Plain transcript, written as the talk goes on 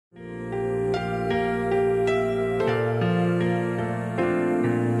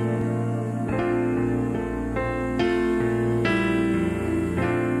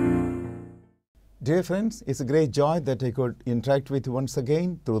Dear friends, it's a great joy that I could interact with you once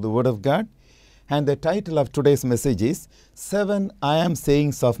again through the Word of God. And the title of today's message is 7 I Am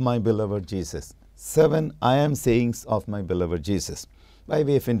Sayings of My Beloved Jesus. 7 I Am Sayings of My Beloved Jesus. By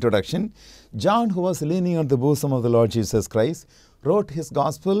way of introduction, John, who was leaning on the bosom of the Lord Jesus Christ, wrote his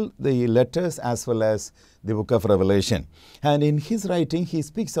gospel, the letters, as well as the book of Revelation. And in his writing, he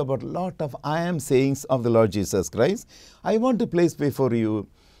speaks about a lot of I am sayings of the Lord Jesus Christ. I want to place before you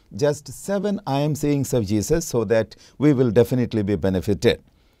just 7 I am sayings of Jesus so that we will definitely be benefited.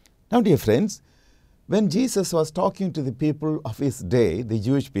 Now, dear friends, when Jesus was talking to the people of his day, the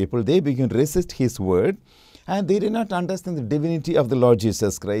Jewish people, they began to resist his word. And they did not understand the divinity of the Lord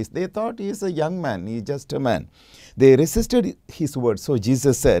Jesus Christ. They thought he is a young man, he is just a man. They resisted his word. So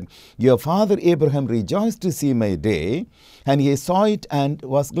Jesus said, your father Abraham rejoiced to see my day, and he saw it and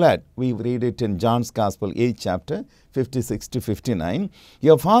was glad. We read it in John's Gospel, 8th chapter, 56 to 59.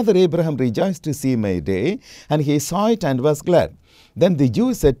 Your father Abraham rejoiced to see my day, and he saw it and was glad. Then the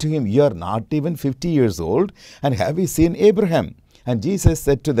Jews said to him, you are not even 50 years old, and have you seen Abraham? And Jesus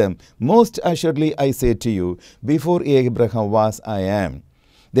said to them, most assuredly I say to you, before Abraham was, I am.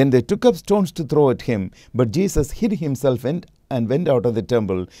 Then they took up stones to throw at him, but Jesus hid himself and went out of the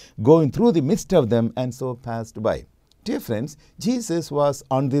temple, going through the midst of them, and so passed by. Dear friends, Jesus was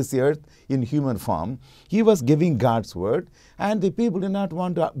on this earth in human form. He was giving God's word, and the people did not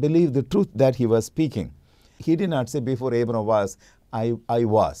want to believe the truth that he was speaking. He did not say, before Abraham was, I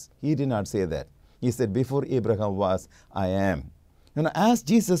was. He did not say that. He said, before Abraham was, I am. As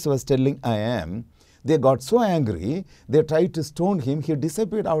Jesus was telling, I am, they got so angry, they tried to stone him. He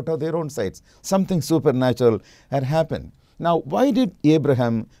disappeared out of their own sights. Something supernatural had happened. Now, when did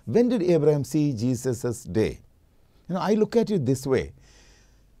Abraham see Jesus' day? I look at it this way.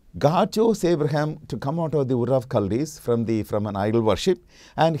 God chose Abraham to come out of the Ur of Chaldees from an idol worship,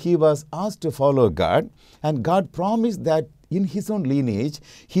 and he was asked to follow God. And God promised that in his own lineage,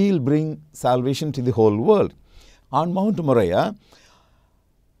 he will bring salvation to the whole world. On Mount Moriah,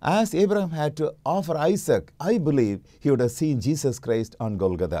 as Abraham had to offer Isaac, I believe he would have seen Jesus Christ on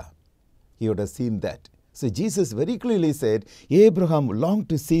Golgotha. He would have seen that. So Jesus very clearly said, Abraham longed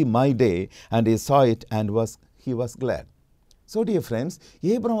to see my day, and he saw it and he was glad. So dear friends,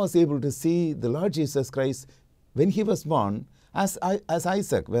 Abraham was able to see the Lord Jesus Christ when he was born as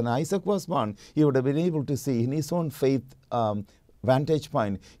Isaac. When Isaac was born, he would have been able to see in his own faith vantage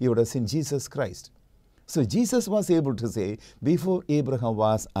point, he would have seen Jesus Christ. So Jesus was able to say, before Abraham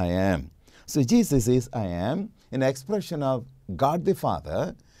was, I am. So Jesus is, I am, an expression of God the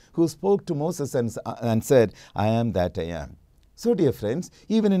Father, who spoke to Moses and said, I am that I am. So dear friends,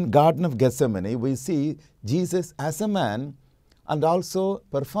 even in Garden of Gethsemane, we see Jesus as a man and also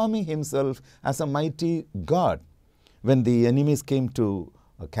performing himself as a mighty God. When the enemies came to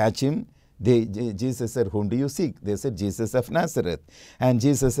catch him, Jesus said, whom do you seek? They said, Jesus of Nazareth. And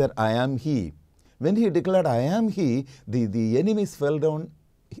Jesus said, I am he. When he declared, I am he, the enemies went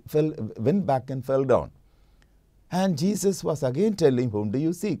back and fell down. And Jesus was again telling, whom do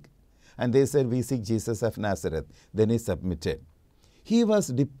you seek? And they said, we seek Jesus of Nazareth. Then he submitted. He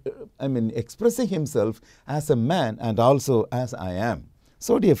was expressing himself as a man and also as I am.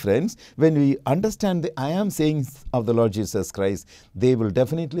 So dear friends, when we understand the I am sayings of the Lord Jesus Christ, they will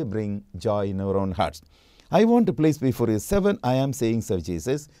definitely bring joy in our own hearts. I want to place before you 7 I am sayings of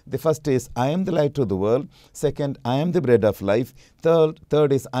Jesus. The first is, I am the light of the world. Second, I am the bread of life.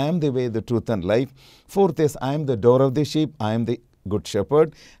 Third is, I am the way, the truth, and life. Fourth is, I am the door of the sheep. I am the good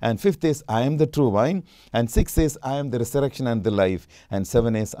shepherd. And fifth is, I am the true vine. And sixth is, I am the resurrection and the life. And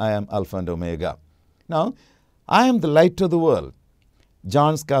 7 is, I am Alpha and Omega. Now, I am the light of the world.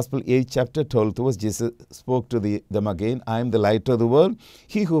 John's Gospel, 8th chapter, 12th verse, Jesus spoke to them again, I am the light of the world.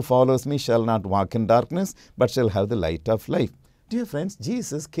 He who follows me shall not walk in darkness, but shall have the light of life. Dear friends,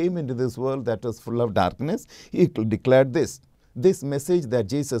 Jesus came into this world that was full of darkness. He declared this. This message that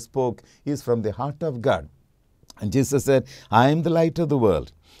Jesus spoke is from the heart of God. And Jesus said, I am the light of the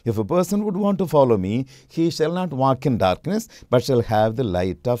world. If a person would want to follow me, he shall not walk in darkness, but shall have the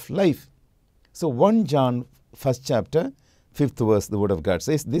light of life. So 1 John, 1st chapter, 5th verse, the word of God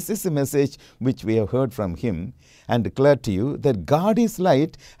says, this is a message which we have heard from him and declared to you, that God is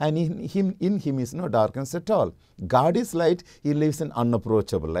light, and in him is no darkness at all. God is light, he lives in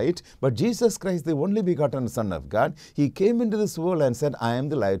unapproachable light. But Jesus Christ, the only begotten Son of God, he came into this world and said, I am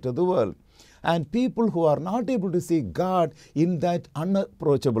the light of the world. And people who are not able to see God in that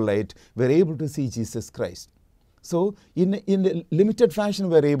unapproachable light were able to see Jesus Christ. So in a limited fashion,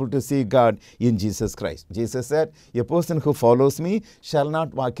 we are able to see God in Jesus Christ. Jesus said, a person who follows me shall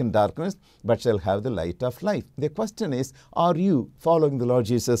not walk in darkness, but shall have the light of life. The question is, are you following the Lord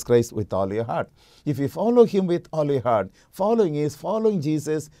Jesus Christ with all your heart? If you follow him with all your heart, following is following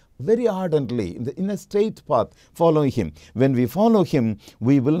Jesus very ardently, in a straight path, following him. When we follow him,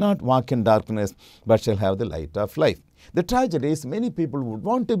 we will not walk in darkness, but shall have the light of life. The tragedy is many people would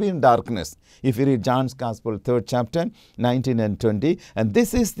want to be in darkness. If you read John's Gospel, 3rd chapter, 19 and 20, and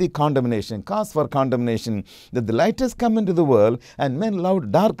this is the condemnation, cause for condemnation, that the light has come into the world, and men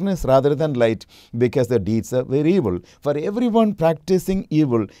loved darkness rather than light, because their deeds are very evil. For everyone practicing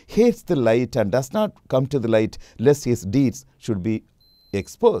evil hates the light and does not come to the light, lest his deeds should be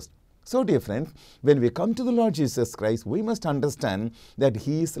exposed. So, dear friends, when we come to the Lord Jesus Christ, we must understand that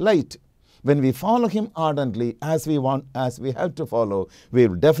he is light. When we follow him ardently, as we have to follow, we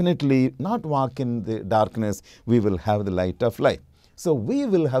will definitely not walk in the darkness. We will have the light of life. So we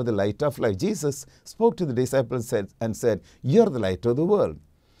will have the light of life. Jesus spoke to the disciples and said, "You are the light of the world."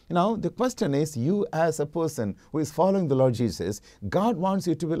 Now, the question is, you as a person who is following the Lord Jesus, God wants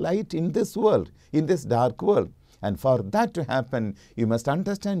you to be light in this world, in this dark world. And for that to happen, you must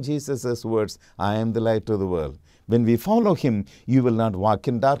understand Jesus' words, "I am the light of the world." When we follow him, you will not walk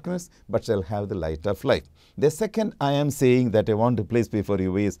in darkness, but shall have the light of life. The second I am saying that I want to place before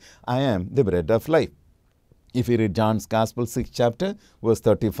you is, I am the bread of life. If you read John's Gospel, 6th chapter, verse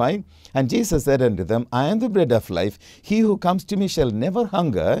 35, and Jesus said unto them, "I am the bread of life. He who comes to me shall never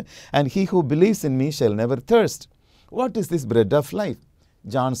hunger, and he who believes in me shall never thirst." What is this bread of life?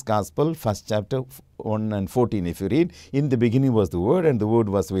 John's Gospel, 1st chapter, 1 and 14, if you read, "In the beginning was the Word, and the Word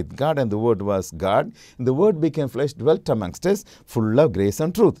was with God, and the Word was God. And the Word became flesh, dwelt amongst us, full of grace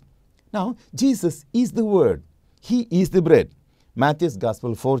and truth." Now, Jesus is the Word. He is the bread. Matthew's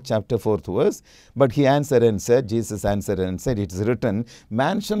Gospel, 4th chapter, 4th verse, "But he answered and said," Jesus answered and said, "It is written,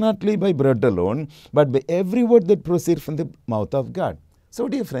 man shall not live by bread alone, but by every word that proceeds from the mouth of God." So,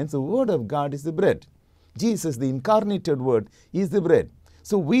 dear friends, the Word of God is the bread. Jesus, the incarnated Word, is the bread.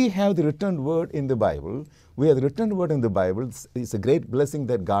 So we have the written word in the Bible. We have the written word in the Bible. It's a great blessing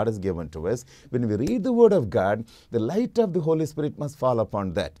that God has given to us. When we read the word of God, the light of the Holy Spirit must fall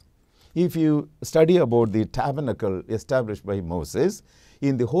upon that. If you study about the tabernacle established by Moses,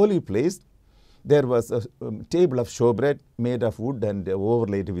 in the holy place, there was a table of showbread made of wood and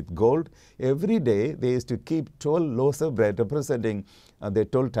overlaid with gold. Every day they used to keep 12 loaves of bread representing the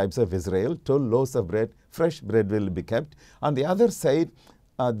 12 types of Israel. 12 loaves of bread, fresh bread will be kept. On the other side,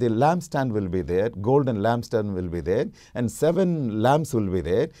 the lampstand will be there, golden lampstand will be there, and 7 lamps will be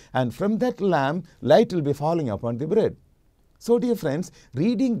there. And from that lamp, light will be falling upon the bread. So, dear friends,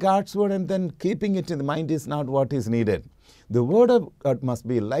 reading God's word and then keeping it in the mind is not what is needed. The word of God must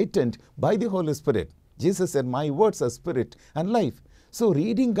be lightened by the Holy Spirit. Jesus said, "My words are spirit and life." So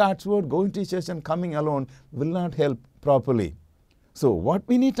reading God's word, going to church and coming alone will not help properly. So what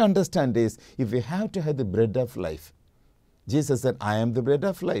we need to understand is, if we have to have the bread of life, Jesus said, "I am the bread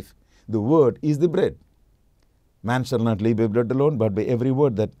of life." The word is the bread. Man shall not live by bread alone, but by every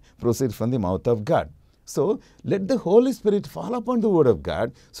word that proceeds from the mouth of God. So let the Holy Spirit fall upon the word of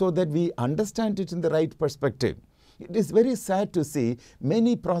God so that we understand it in the right perspective. It is very sad to see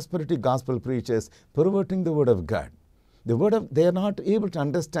many prosperity gospel preachers perverting the word of God. They are not able to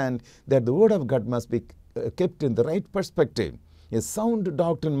understand that the word of God must be kept in the right perspective. A sound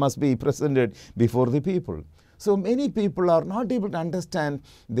doctrine must be presented before the people. So many people are not able to understand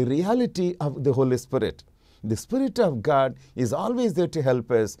the reality of the Holy Spirit. The Spirit of God is always there to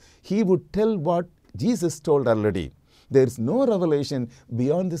help us. He would tell what Jesus told already. There is no revelation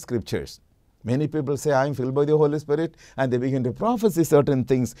beyond the scriptures. Many people say, "I am filled by the Holy Spirit," and they begin to prophesy certain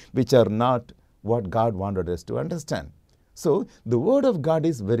things which are not what God wanted us to understand. So the word of God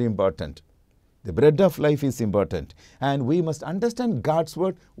is very important. The bread of life is important, and we must understand God's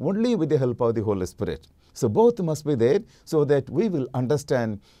word only with the help of the Holy Spirit. So both must be there so that we will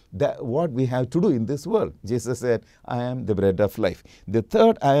understand what we have to do in this world. Jesus said, "I am the bread of life." The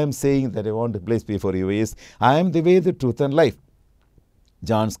third I am saying that I want to place before you is, "I am the way, the truth, and life."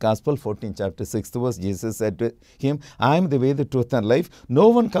 John's Gospel, 14 chapter 6th verse, Jesus said to him, "I am the way, the truth, and life. No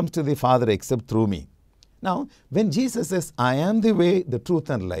one comes to the Father except through me." Now, when Jesus says, "I am the way, the truth,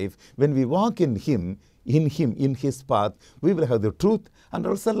 and life," when we walk in Him, in His path, we will have the truth and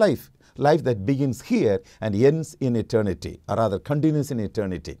also life. Life that begins here and ends in eternity, or rather continues in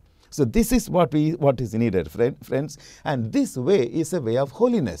eternity. So this is what is needed, friends. And this way is a way of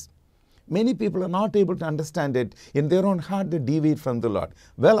holiness. Many people are not able to understand it. In their own heart, they deviate from the Lord.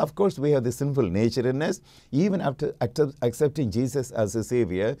 Well, of course, we have the sinful nature in us. Even after accepting Jesus as a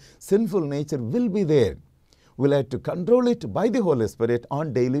Savior, sinful nature will be there. we'll have to control it by the Holy Spirit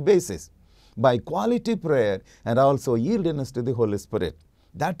on daily basis, by quality prayer and also yieldedness to the Holy Spirit.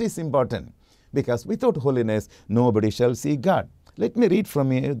 That is important, because without holiness, nobody shall see God. Let me read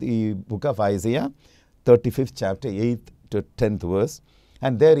from here the book of Isaiah, 35th chapter, 8th to 10th verse.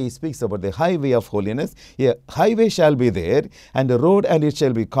 And there he speaks about the highway of holiness. A highway shall be there, and a road, and it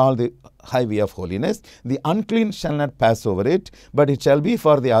shall be called the highway of holiness. The unclean shall not pass over it, but it shall be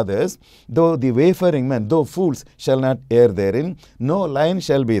for the others. Though the wayfaring men, though fools, shall not err therein. No lion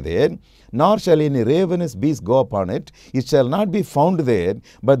shall be there, nor shall any ravenous beast go upon it. It shall not be found there,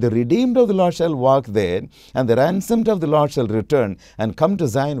 but the redeemed of the Lord shall walk there, and the ransomed of the Lord shall return and come to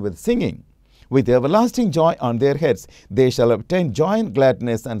Zion with singing. With everlasting joy on their heads, they shall obtain joy and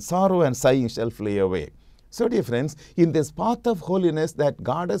gladness, and sorrow and sighing shall flee away. So, dear friends, in this path of holiness that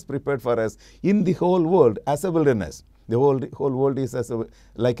God has prepared for us in the whole world as a wilderness, the whole world is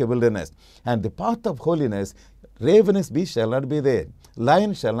like a wilderness. And the path of holiness, ravenous beast shall not be there,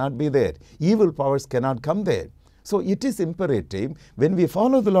 lion shall not be there, evil powers cannot come there. So, it is imperative when we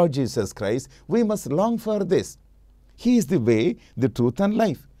follow the Lord Jesus Christ, we must long for this. He is the way, the truth, and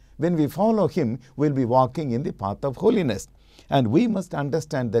life. When we follow Him, we'll be walking in the path of holiness. And we must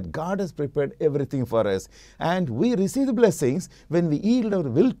understand that God has prepared everything for us. And we receive the blessings when we yield our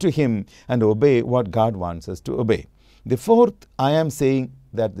will to Him and obey what God wants us to obey. The fourth I am saying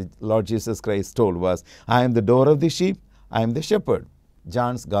that the Lord Jesus Christ told was, I am the door of the sheep, I am the shepherd.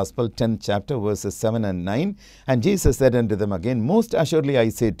 John's Gospel, 10th chapter, verses 7 and 9. And Jesus said unto them again, Most assuredly I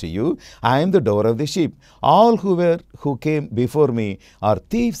say to you, I am the door of the sheep. All who came before me are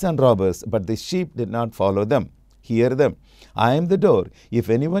thieves and robbers, but the sheep did not follow them. Hear them. I am the door. If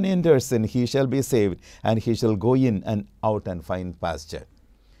anyone enters in, he shall be saved, and he shall go in and out and find pasture.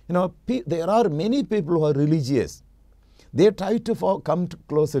 You know, there are many people who are religious. They try to come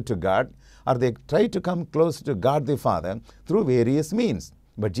closer to God, or they try to come close to God the Father through various means.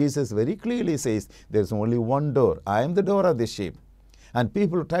 But Jesus very clearly says, there is only one door. I am the door of the sheep. And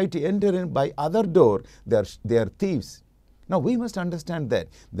people try to enter in by other door. They are thieves. Now we must understand that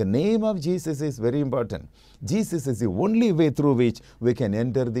the name of Jesus is very important. Jesus is the only way through which we can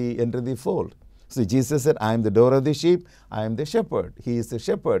enter the fold. So Jesus said, I am the door of the sheep, I am the shepherd. He is the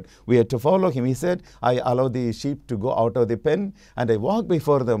shepherd. We have to follow Him. He said, I allow the sheep to go out of the pen, and I walk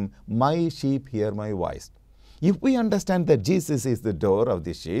before them. My sheep hear my voice. If we understand that Jesus is the door of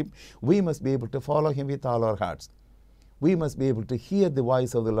the sheep, we must be able to follow Him with all our hearts. We must be able to hear the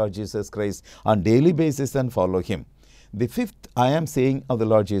voice of the Lord Jesus Christ on daily basis and follow Him. The fifth I am saying of the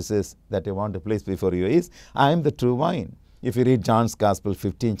Lord Jesus that I want to place before you is, I am the true vine. If you read John's Gospel,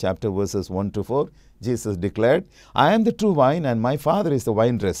 15 chapter, verses 1 to 4, Jesus declared, I am the true vine, and my Father is the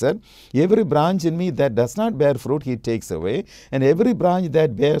vine dresser. Every branch in me that does not bear fruit, He takes away, and every branch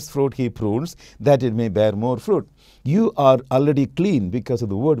that bears fruit, He prunes, that it may bear more fruit. You are already clean because of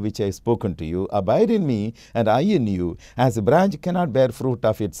the word which I have spoken to you. Abide in me, and I in you, as a branch cannot bear fruit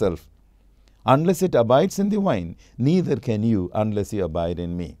of itself, unless it abides in the vine, neither can you unless you abide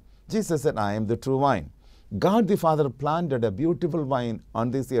in me. Jesus said, I am the true vine. God the Father planted a beautiful vine on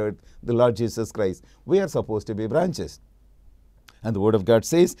this earth, the Lord Jesus Christ. We are supposed to be branches. And the Word of God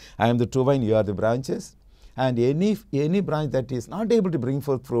says, I am the true vine, you are the branches. And any branch that is not able to bring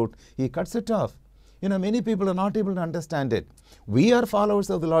forth fruit, He cuts it off. You know, many people are not able to understand it. We are followers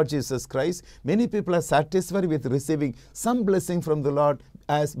of the Lord Jesus Christ. Many people are satisfied with receiving some blessing from the Lord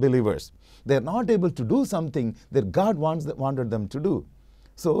as believers. They are not able to do something that God wanted them to do.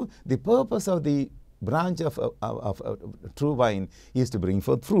 So the purpose of the branch of a true vine is to bring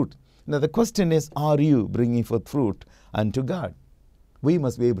forth fruit. Now the question is, are you bringing forth fruit unto God? We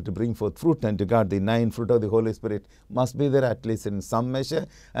must be able to bring forth fruit unto God. The 9 fruit of the Holy Spirit must be there at least in some measure,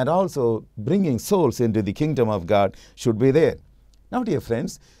 and also bringing souls into the kingdom of God should be there. Now, dear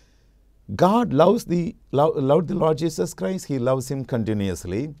friends, God loved the Lord Jesus Christ. He loves Him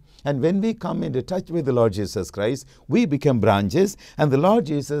continuously. And when we come into touch with the Lord Jesus Christ, we become branches, and the Lord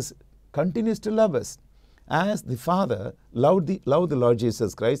Jesus continues to love us. As the Father loved the Lord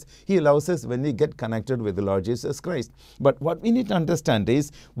Jesus Christ, He loves us when we get connected with the Lord Jesus Christ. But what we need to understand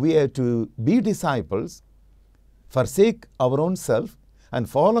is, we have to be disciples, forsake our own self, and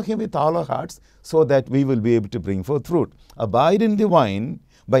follow Him with all our hearts, so that we will be able to bring forth fruit. Abide in the vine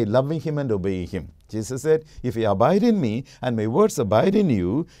by loving Him and obeying Him. Jesus said, if you abide in me and my words abide in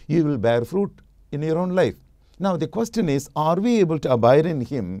you, you will bear fruit in your own life. Now the question is, are we able to abide in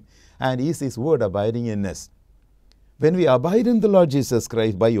Him, and is His word abiding in us? When we abide in the Lord Jesus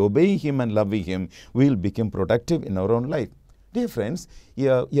Christ by obeying Him and loving Him, we will become productive in our own life. Dear friends,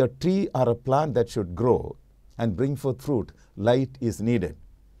 your tree or a plant that should grow and bring forth fruit, light is needed.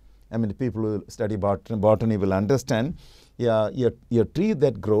 I mean, people who study botany will understand. Yeah, a tree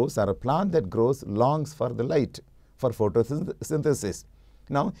that grows or a plant that grows longs for the light, for photosynthesis.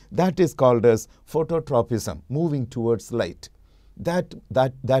 Now, that is called as phototropism, moving towards light. That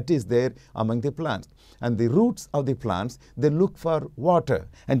is there among the plants. And the roots of the plants, they look for water,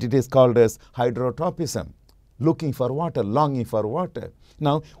 and it is called as hydrotropism, looking for water, longing for water.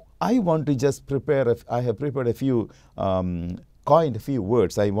 Now, I want to just I have prepared a few, coined a few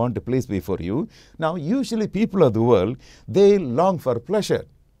words I want to place before you. Now, usually people of the world, they long for pleasure.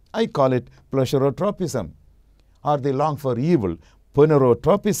 I call it pleasurotropism. Or they long for evil,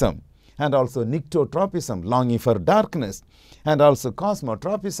 ponerotropism. And also nyctotropism, longing for darkness. And also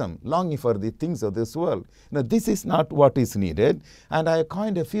cosmotropism, longing for the things of this world. Now, this is not what is needed. And I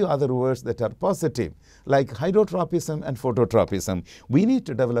coined a few other words that are positive, like hydrotropism and phototropism. We need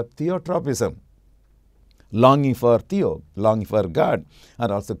to develop theotropism, longing for Theo, longing for God,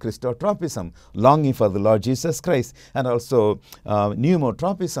 and also Christotropism, longing for the Lord Jesus Christ, and also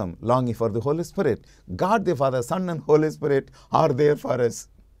pneumotropism, longing for the Holy Spirit. God the Father, Son, and Holy Spirit are there for us.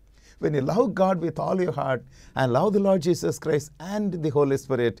 When you love God with all your heart and love the Lord Jesus Christ and the Holy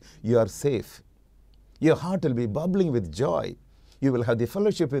Spirit, you are safe. Your heart will be bubbling with joy. You will have the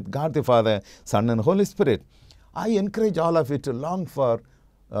fellowship with God the Father, Son, and Holy Spirit. I encourage all of you to long for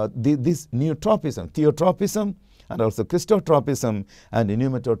this new tropism, theotropism, and also Christotropism and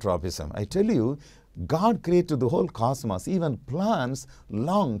pneumatotropism. I tell you, God created the whole cosmos. Even plants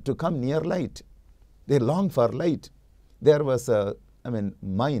long to come near light. They long for light. There was a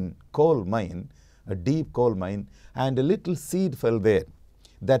coal mine, a deep coal mine, and a little seed fell there.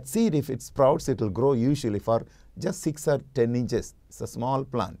 That seed, if it sprouts, it will grow usually for just 6 or 10 inches. It's a small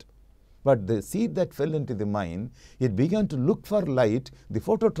plant. But the seed that fell into the mine, it began to look for light. The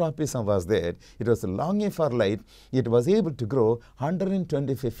phototropism was there. It was longing for light. It was able to grow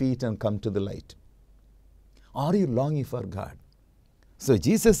 125 feet and come to the light. Are you longing for God? So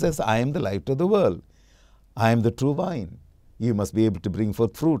Jesus says, I am the light of the world. I am the true vine. You must be able to bring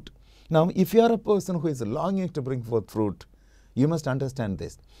forth fruit. Now, if you are a person who is longing to bring forth fruit, you must understand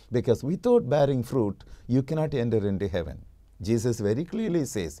this. Because without bearing fruit, you cannot enter into heaven. Jesus very clearly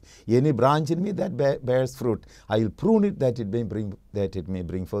says, any branch in me that bears fruit, I will prune it that it may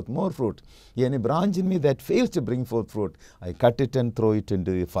bring forth more fruit. Any branch in me that fails to bring forth fruit, I cut it and throw it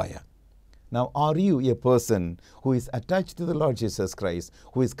into the fire. Now, are you a person who is attached to the Lord Jesus Christ,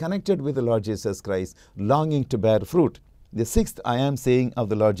 who is connected with the Lord Jesus Christ, longing to bear fruit? The sixth I am saying of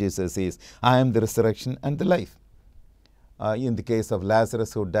the Lord Jesus is, I am the resurrection and the life. In the case of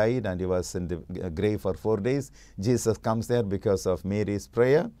Lazarus who died and he was in the grave for 4 days, Jesus comes there because of Mary's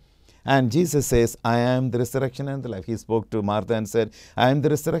prayer. And Jesus says, I am the resurrection and the life. He spoke to Martha and said, I am the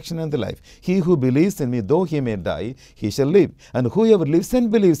resurrection and the life. He who believes in me, though he may die, he shall live. And whoever lives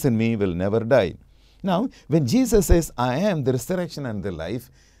and believes in me will never die. Now, when Jesus says, I am the resurrection and the life,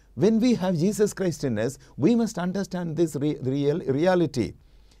 when we have Jesus Christ in us, we must understand this reality.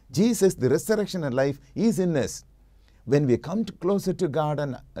 Jesus, the resurrection and life, is in us. When we come closer to God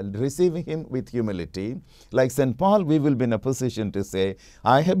and receiving Him with humility, like St. Paul, we will be in a position to say,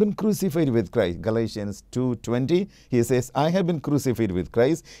 I have been crucified with Christ. Galatians 2:20, he says, I have been crucified with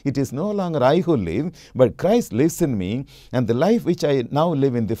Christ. It is no longer I who live, but Christ lives in me. And the life which I now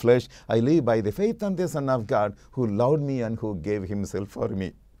live in the flesh, I live by the faith on the Son of God, who loved me and who gave Himself for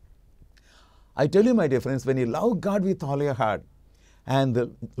me. I tell you, my dear friends, when you love God with all your heart, and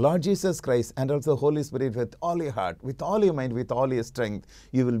the Lord Jesus Christ and also Holy Spirit with all your heart, with all your mind, with all your strength,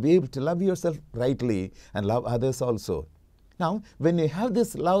 you will be able to love yourself rightly and love others also. Now, when you have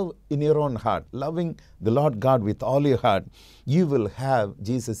this love in your own heart, loving the Lord God with all your heart, you will have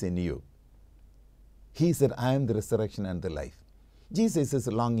Jesus in you. He said, I am the resurrection and the life. Jesus is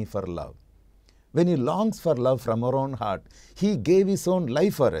longing for love. When He longs for love from our own heart, He gave His own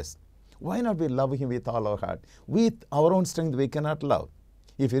life for us. Why not we love Him with all our heart? With our own strength, we cannot love.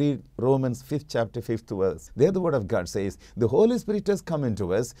 If you read Romans 5th chapter, 5th verse, there the word of God says, the Holy Spirit has come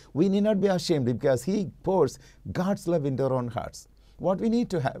into us. We need not be ashamed because He pours God's love into our own hearts. What we need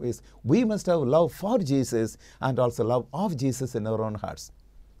to have is, we must have love for Jesus and also love of Jesus in our own hearts.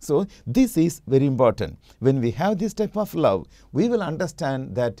 So, this is very important. When we have this type of love, we will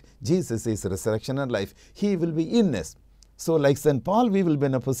understand that Jesus is resurrection and life. He will be in us. So, like St. Paul, we will be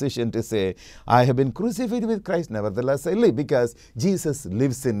in a position to say, I have been crucified with Christ, nevertheless I live, because Jesus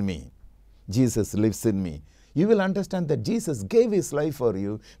lives in me. Jesus lives in me. You will understand that Jesus gave His life for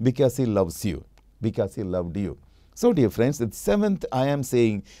you because He loves you, because He loved you. So, dear friends, the seventh I am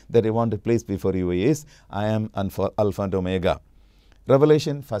saying that I want to place before you is, I am Alpha and Omega.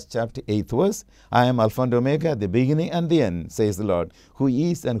 Revelation 1st chapter 8th verse, I am Alpha and Omega, the beginning and the end, says the Lord, who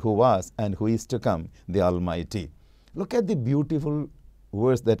is and who was and who is to come, the Almighty. Look at the beautiful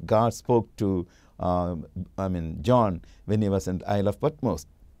verse that God spoke to John when he was in the Isle of Patmos.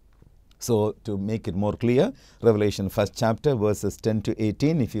 So to make it more clear, Revelation 1st chapter verses 10 to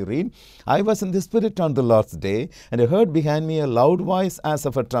 18, if you read, I was in the Spirit on the Lord's day, and I heard behind me a loud voice as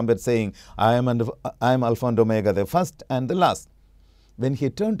of a trumpet saying, I am Alpha and Omega, the first and the last. When he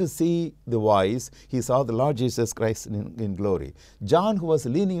turned to see the voice, he saw the Lord Jesus Christ in glory. John, who was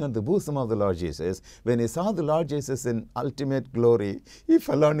leaning on the bosom of the Lord Jesus, when he saw the Lord Jesus in ultimate glory, he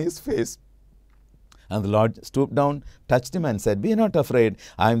fell on his face. And the Lord stooped down, touched him, and said, Be not afraid.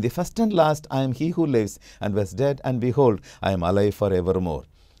 I am the first and last. I am he who lives and was dead, and behold, I am alive forevermore.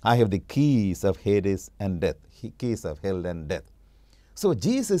 I have the keys of Hades and death, keys of hell and death. So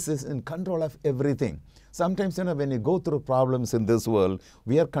Jesus is in control of everything. Sometimes, when you go through problems in this world,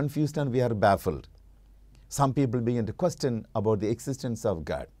 we are confused and we are baffled. Some people begin to question about the existence of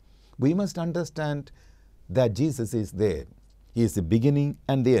God. We must understand that Jesus is there. He is the beginning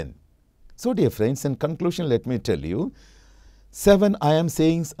and the end. So, dear friends, in conclusion, let me tell you, 7 I am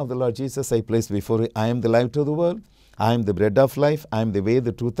sayings of the Lord Jesus I place before you. I am the light of the world. I am the bread of life. I am the way,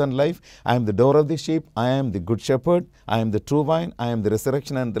 the truth, and life. I am the door of the sheep. I am the good shepherd. I am the true vine. I am the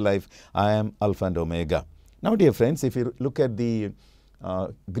resurrection and the life. I am Alpha and Omega. Now, dear friends, if you look at the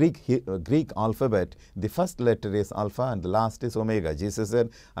Greek alphabet, the first letter is Alpha and the last is Omega. Jesus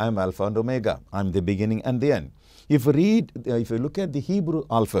said, I am Alpha and Omega. I am the beginning and the end. If you look at the Hebrew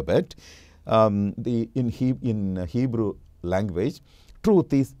alphabet, in Hebrew language,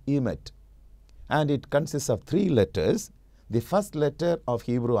 truth is Emet, and it consists of 3 letters: the first letter of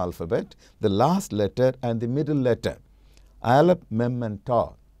Hebrew alphabet, the last letter, and the middle letter, Aleph, Mem, and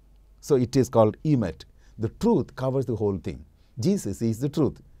Taw. So it is called Emet. The truth covers the whole thing. Jesus is the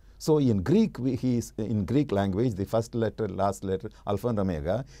truth. So in Greek, in Greek language, the first letter, last letter, Alpha and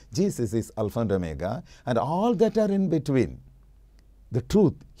Omega. Jesus is Alpha and Omega, and all that are in between. The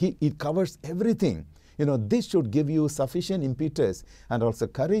truth, it covers everything. This should give you sufficient impetus and also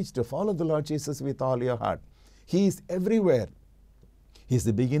courage to follow the Lord Jesus with all your heart. He is everywhere. He is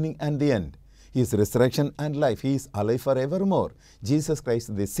the beginning and the end. He is resurrection and life. He is alive forevermore. Jesus Christ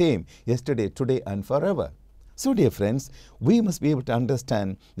is the same yesterday, today, and forever. So, dear friends, we must be able to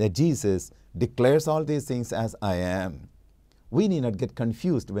understand that Jesus declares all these things as I am. We need not get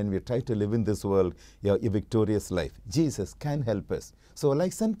confused when we try to live in this world a victorious life. Jesus can help us. So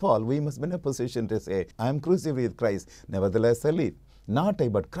like St. Paul, we must be in a position to say, I am crucified with Christ, nevertheless I live. Not I,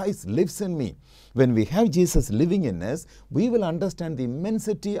 but Christ lives in me. When we have Jesus living in us, we will understand the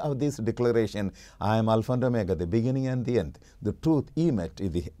immensity of this declaration, I am Alpha and Omega, the beginning and the end. The truth, Emet,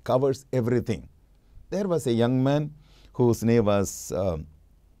 it covers everything. There was a young man whose name was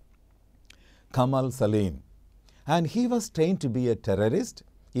Kamal Salim. And he was trained to be a terrorist.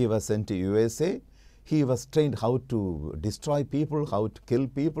 He was sent to USA. He was trained how to destroy people, how to kill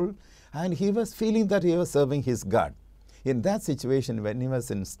people. And he was feeling that he was serving his God. In that situation, when he was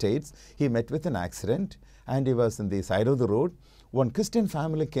in States, he met with an accident and he was on the side of the road. One Christian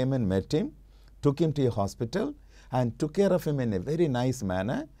family came and met him, took him to a hospital and took care of him in a very nice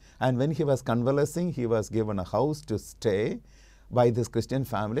manner. And when he was convalescing, he was given a house to stay by this Christian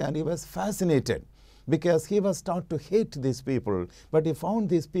family, and he was fascinated, because he was taught to hate these people, but he found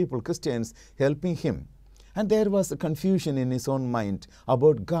these people, Christians, helping him. And there was a confusion in his own mind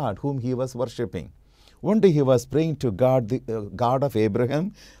about God whom he was worshipping. One day he was praying to God, the God of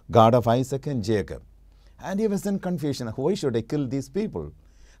Abraham, God of Isaac and Jacob. And he was in confusion. Why should I kill these people?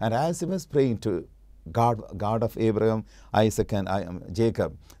 And as he was praying to God of Abraham, Isaac and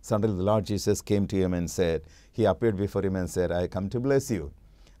Jacob, suddenly the Lord Jesus came to him and said, he appeared before him and said, I come to bless you.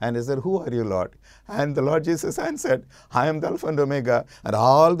 And he said, who are you, Lord? And the Lord Jesus answered, I am the Alpha and Omega, and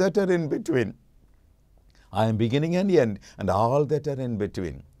all that are in between. I am beginning and end, and all that are in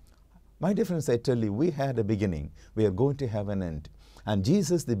between. My dear friends, I tell you, we had a beginning. We are going to have an end. And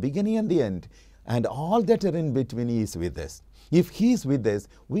Jesus, the beginning and the end, and all that are in between, He is with us. If He is with us,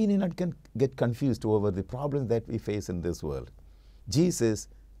 we need not get confused over the problems that we face in this world. Jesus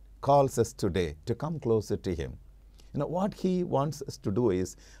calls us today to come closer to Him. What He wants us to do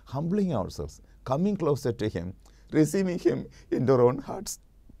is humbling ourselves, coming closer to Him, receiving Him into our own hearts.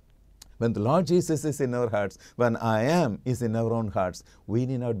 When the Lord Jesus is in our hearts, when I am is in our own hearts, we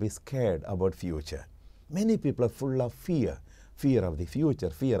need not be scared about future. Many people are full of fear. Fear of the future,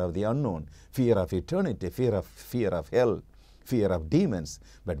 fear of the unknown, fear of eternity, fear of hell, fear of demons.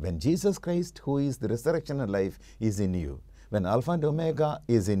 But when Jesus Christ, who is the resurrection and life, is in you, when Alpha and Omega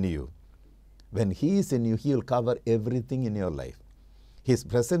is in you, when He is in you, He will cover everything in your life. His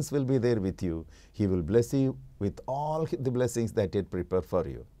presence will be there with you. He will bless you with all the blessings that He had prepared for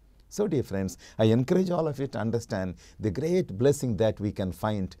you. So dear friends, I encourage all of you to understand the great blessing that we can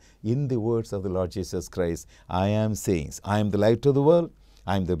find in the words of the Lord Jesus Christ. I am saying, I am the light of the world.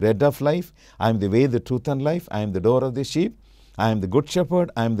 I am the bread of life. I am the way, the truth, and life. I am the door of the sheep. I am the good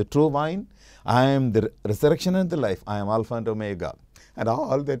shepherd. I am the true vine. I am the resurrection and the life. I am Alpha and Omega, and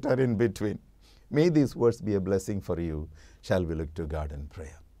all that are in between. May these words be a blessing for you. Shall we look to God in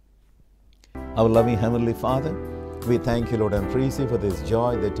prayer? Our loving Heavenly Father, we thank you, Lord, and praise you for this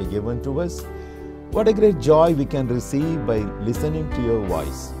joy that you have given to us. What a great joy we can receive by listening to your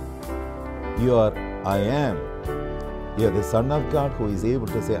voice. You are I am. You are the Son of God who is able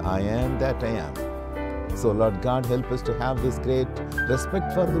to say, I am that I am. So, Lord God, help us to have this great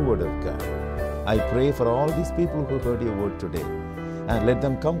respect for the Word of God. I pray for all these people who heard your word today, and let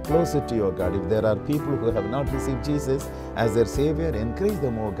them come closer to you, O God. If there are people who have not received Jesus as their Savior, encourage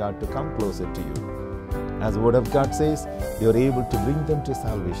them, O God, to come closer to you. As the Word of God says, you are able to bring them to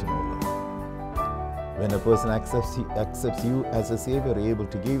salvation, O Lord. When a person accepts you as a Savior, you are able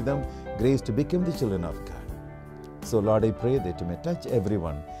to give them grace to become the children of God. So, Lord, I pray that you may touch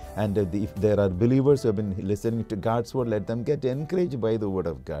everyone. And if there are believers who have been listening to God's word, let them get encouraged by the Word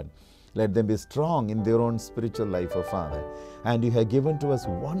of God. Let them be strong in their own spiritual life, O Father. And you have given to us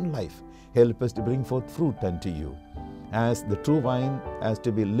one life. Help us to bring forth fruit unto you. As the true vine has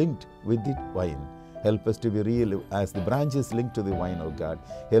to be linked with the vine. Help us to be real as the branches linked to the vine, O God.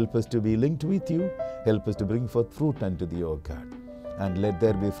 Help us to be linked with you. Help us to bring forth fruit unto thee, O God. And let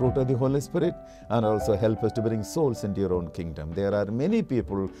there be fruit of the Holy Spirit, and also help us to bring souls into your own kingdom. There are many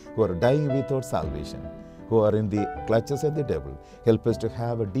people who are dying without salvation, who are in the clutches of the devil. Help us to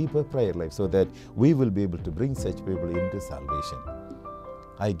have a deeper prayer life so that we will be able to bring such people into salvation.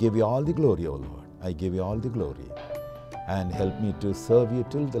 I give you all the glory, O Lord. I give you all the glory. And help me to serve you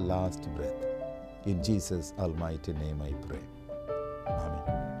till the last breath. In Jesus' almighty name I pray. Amen.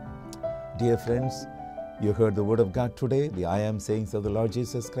 Dear friends, you heard the word of God today, the I am sayings of the Lord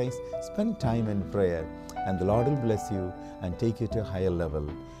Jesus Christ. Spend time in prayer, and the Lord will bless you and take you to a higher level.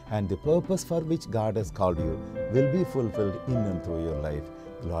 And the purpose for which God has called you will be fulfilled in and through your life.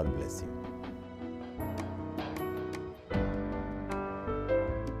 The Lord bless you.